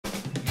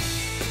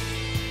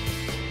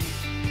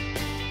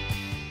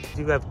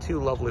You have two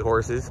lovely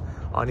horses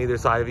on either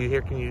side of you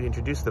here. Can you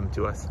introduce them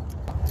to us?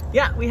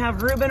 Yeah, we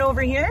have Ruben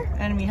over here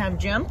and we have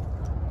Jim,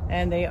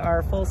 and they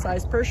are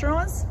full-size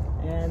Percherons,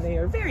 and they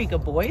are very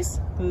good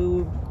boys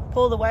who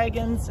pull the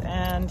wagons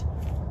and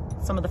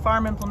some of the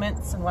farm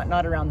implements and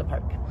whatnot around the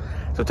park.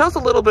 So tell us a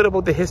little bit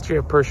about the history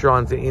of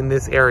Percherons in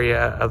this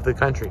area of the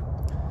country.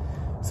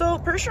 So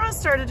Percherons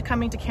started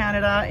coming to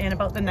Canada in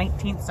about the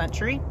 19th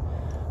century.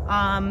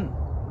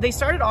 They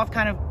started off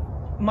kind of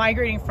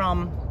migrating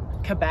from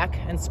Quebec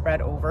and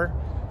spread over.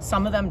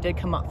 Some of them did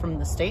come up from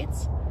the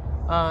States.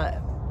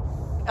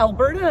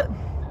 Alberta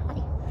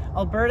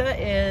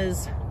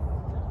is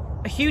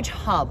a huge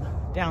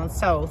hub down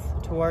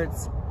south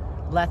towards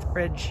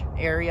Lethbridge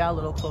area, a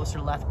little closer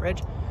to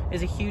Lethbridge,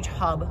 is a huge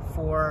hub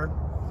for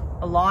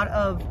a lot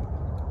of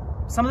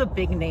some of the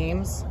big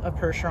names of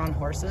Percheron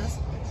horses.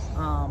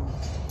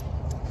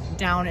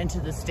 Down into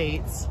the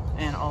States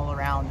and all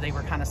around, they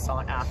were kind of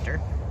sought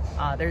after.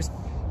 There's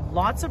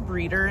lots of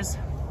breeders,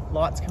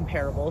 lots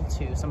comparable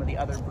to some of the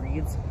other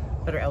breeds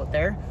that are out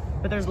there,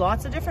 but there's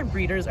lots of different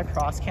breeders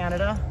across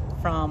Canada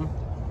from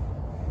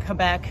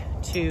Quebec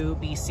to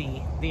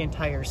BC, the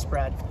entire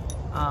spread.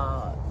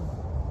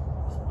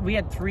 We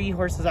had 3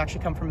 horses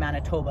actually come from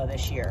Manitoba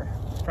this year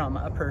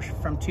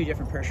from two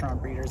different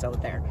Percheron breeders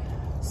out there.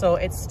 So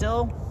it's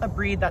still a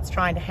breed that's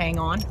trying to hang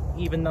on,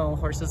 even though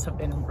horses have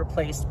been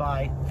replaced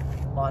by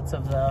lots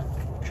of the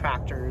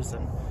tractors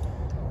and,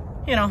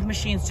 you know,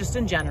 machines just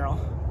in general.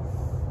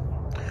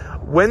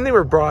 When they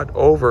were brought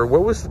over,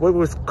 what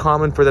was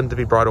common for them to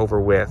be brought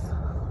over with?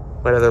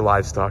 What other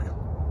livestock?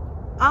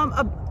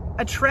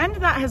 A trend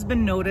that has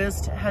been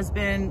noticed has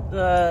been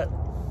the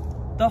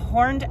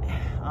horned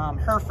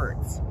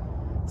Herefords.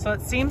 So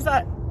it seems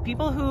that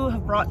people who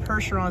have brought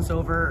Percherons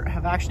over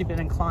have actually been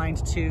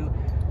inclined to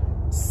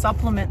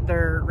supplement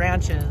their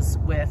ranches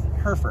with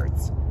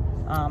Herefords.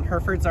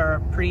 Herefords are a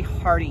pretty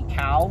hardy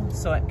cow,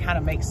 so it kind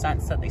of makes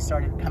sense that they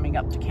started coming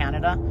up to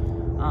Canada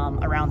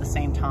around the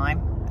same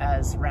time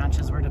as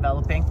ranches were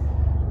developing.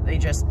 They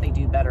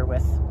do better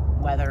with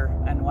weather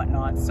and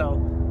whatnot.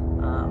 So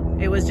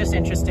it was just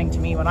interesting to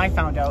me when I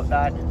found out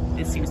that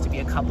it seems to be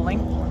a coupling.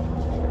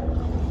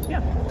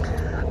 Yeah.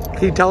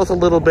 Can you tell us a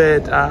little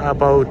bit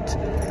about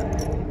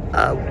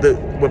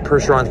what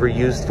Percherons were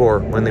used for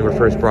when they were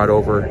first brought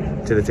over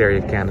to this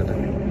area of Canada?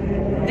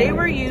 They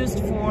were used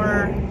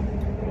for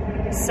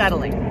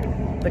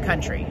settling the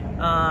country.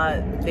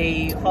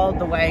 They hauled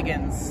the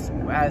wagons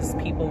as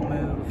people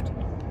moved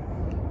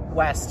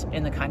west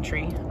in the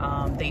country.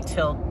 They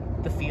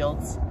tilled the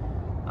fields.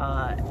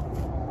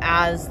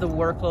 As the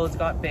workloads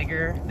got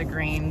bigger, the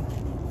grain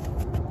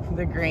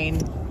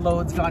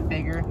loads got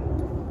bigger,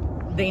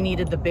 they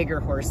needed the bigger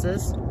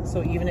horses.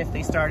 So even if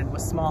they started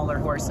with smaller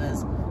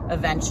horses,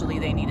 eventually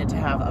they needed to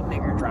have a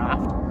bigger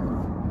draft.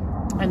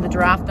 And the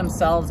draft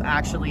themselves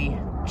actually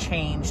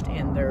changed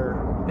in their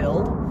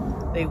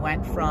build. They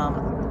went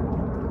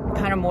from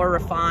kind of more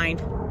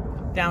refined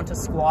down to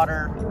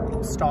squatter,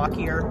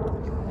 stockier,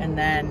 and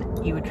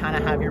then you would kind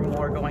of have your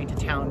more going to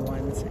town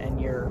ones and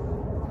your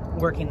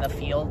working the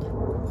field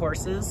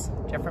horses,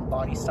 different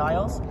body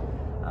styles.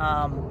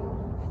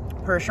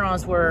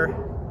 Percherons were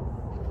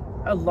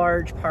a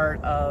large part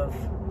of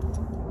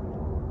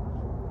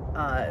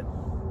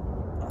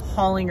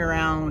hauling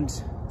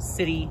around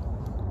city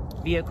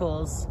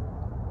vehicles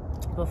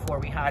before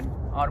we had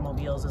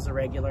automobiles as a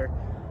regular.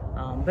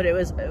 But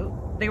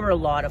they were a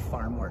lot of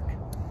farm work.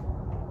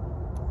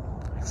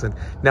 Excellent.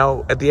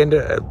 Now, at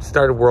the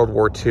start of World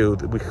War II,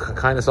 we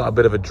kind of saw a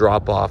bit of a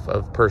drop-off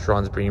of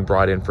Percherons being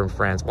brought in from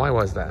France. Why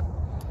was that?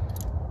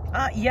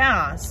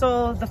 Yeah,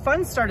 so the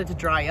funds started to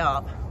dry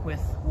up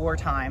with war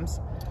times,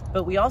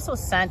 but we also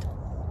sent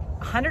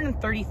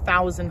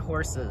 130,000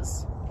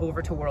 horses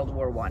over to World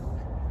War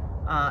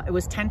I. It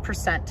was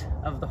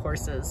 10% of the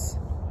horses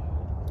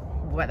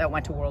that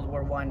went to World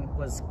War I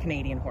was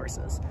Canadian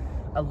horses.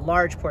 A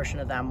large portion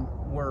of them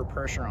were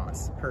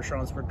Percherons.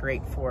 Percherons were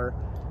great for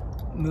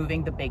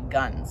moving the big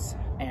guns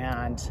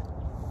and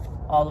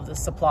all of the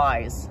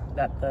supplies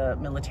that the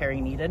military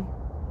needed.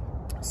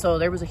 So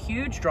there was a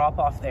huge drop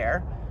off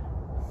there.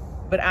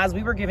 But as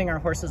we were giving our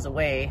horses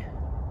away,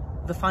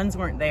 the funds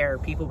weren't there.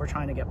 People were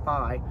trying to get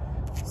by.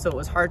 So it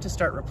was hard to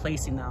start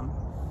replacing them.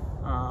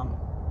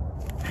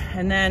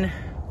 And then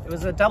it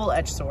was a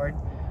double-edged sword,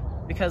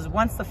 because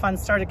once the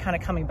funds started kind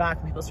of coming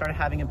back, people started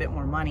having a bit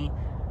more money,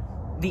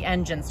 the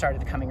engine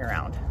started coming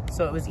around.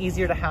 So it was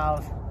easier to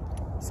have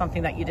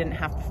something that you didn't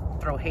have to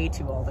throw hay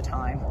to all the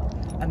time,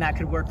 and that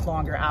could work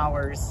longer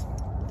hours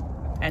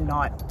and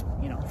not,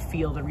 you know,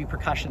 feel the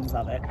repercussions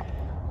of it.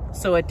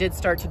 So it did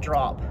start to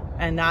drop,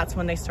 and that's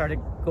when they started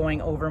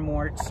going over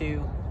more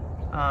to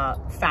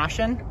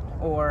fashion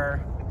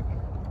or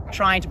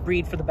trying to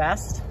breed for the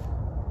best.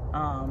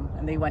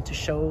 And they went to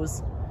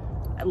shows,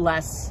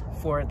 less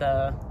for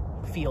the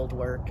field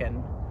work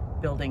and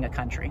building a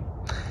country.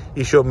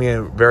 You showed me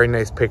a very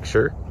nice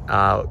picture.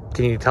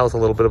 Can you tell us a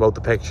little bit about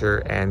the picture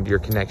and your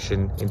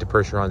connection into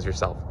Percherons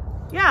yourself?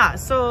 Yeah,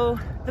 so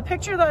the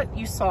picture that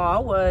you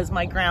saw was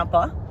my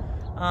grandpa.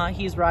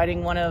 He's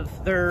riding one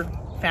of their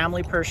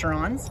family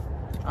Percherons,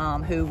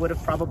 who would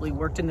have probably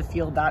worked in the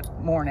field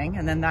that morning.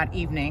 And then that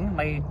evening,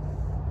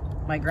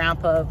 my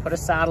grandpa put a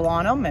saddle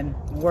on him and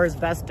wore his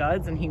best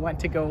duds, and he went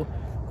to go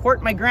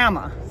court my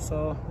grandma.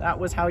 So that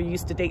was how you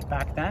used to date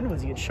back then,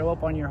 was you'd show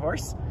up on your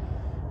horse.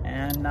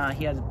 And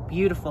he had a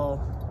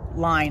beautiful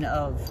line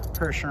of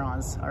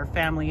Percherons. Our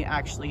family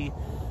actually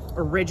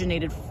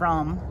originated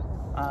from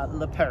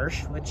Le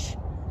Perche, which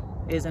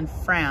is in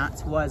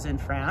France, was in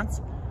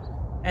France.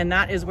 And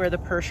that is where the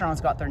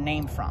Percherons got their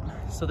name from.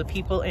 So the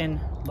people in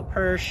Le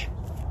Perche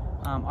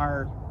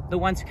are the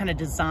ones who kind of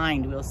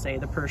designed, we'll say,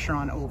 the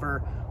Percheron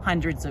over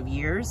hundreds of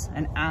years.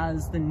 And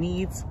as the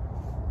needs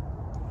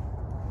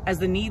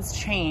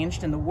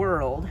changed in the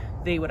world,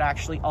 they would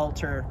actually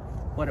alter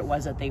what it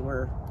was that they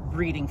were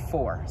breeding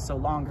for. So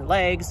longer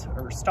legs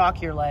or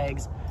stockier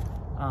legs,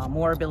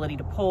 more ability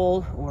to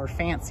pull, or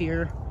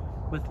fancier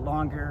with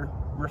longer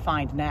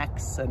refined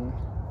necks and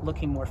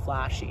looking more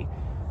flashy.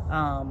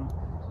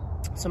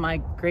 So my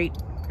great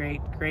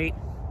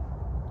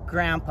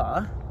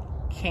grandpa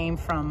came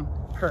from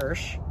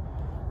Perche,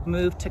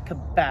 moved to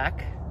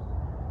Quebec,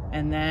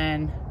 and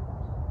then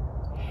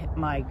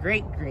my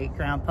great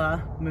grandpa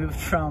moved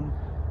from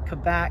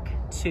Quebec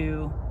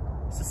to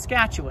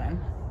Saskatchewan,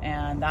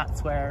 and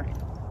that's where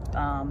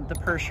the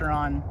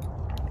Percheron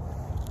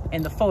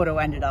in the photo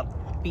ended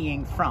up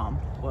being from.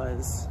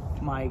 Was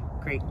my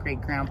great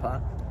grandpa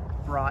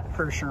brought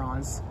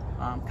Percherons,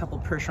 a couple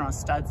Percheron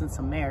studs and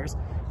some mares,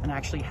 and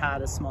actually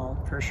had a small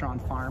Percheron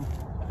farm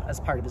as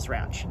part of his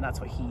ranch, and that's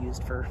what he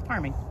used for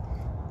farming.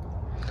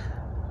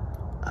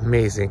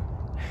 Amazing.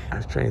 I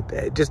was trying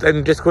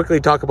to just quickly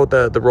talk about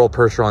the role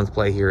Percherons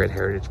play here at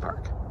Heritage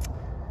Park.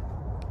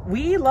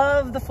 We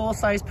love the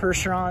full-size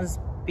Percherons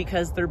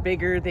because they're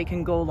bigger, they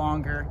can go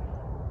longer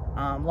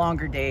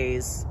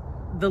days.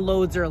 The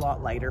loads are a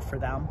lot lighter for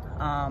them.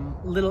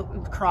 Little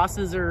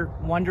crosses are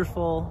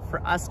wonderful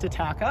for us to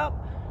tack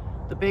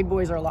up. The big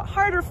boys are a lot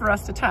harder for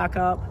us to tack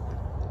up,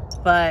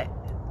 but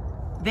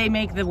they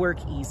make the work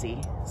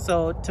easy.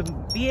 So to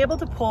be able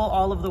to pull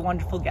all of the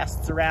wonderful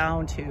guests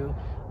around, to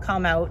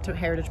come out to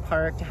Heritage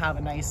Park, to have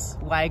a nice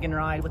wagon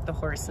ride with the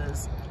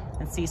horses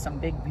and see some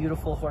big,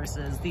 beautiful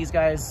horses. These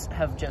guys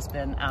have just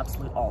been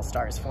absolute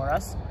all-stars for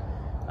us.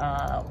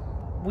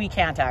 We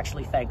can't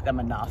actually thank them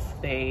enough.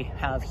 They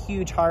have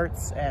huge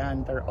hearts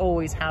and they're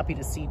always happy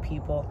to see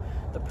people.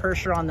 The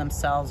Percheron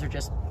themselves are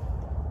just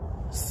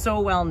so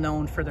well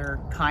known for their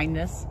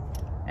kindness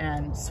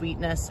and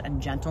sweetness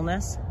and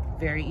gentleness.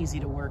 Very easy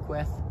to work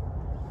with.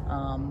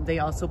 They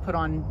also put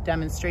on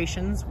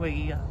demonstrations.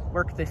 We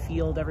work the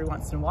field every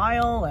once in a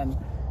while and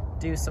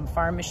do some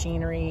farm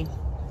machinery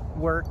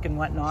work and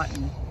whatnot,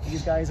 and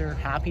these guys are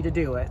happy to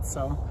do it.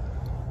 So,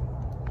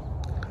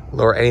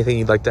 Laura, anything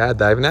you'd like to add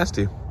that I haven't asked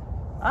you?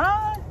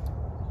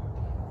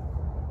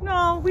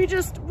 No,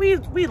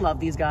 we love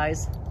these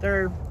guys.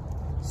 They're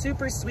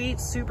super sweet,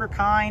 super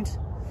kind.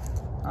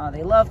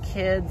 They love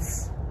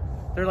kids.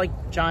 They're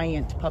like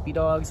giant puppy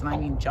dogs, and I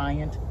mean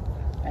giant.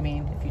 I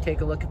mean, if you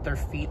take a look at their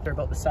feet, they're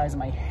about the size of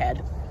my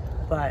head.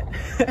 But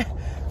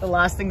the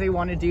last thing they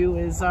want to do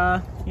is,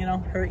 you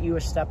know, hurt you or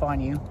step on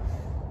you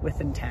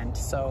with intent.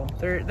 So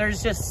they're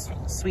just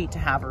sweet to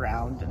have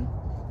around, and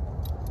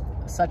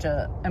such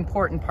an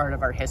important part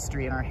of our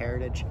history and our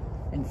heritage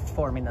in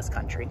forming this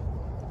country.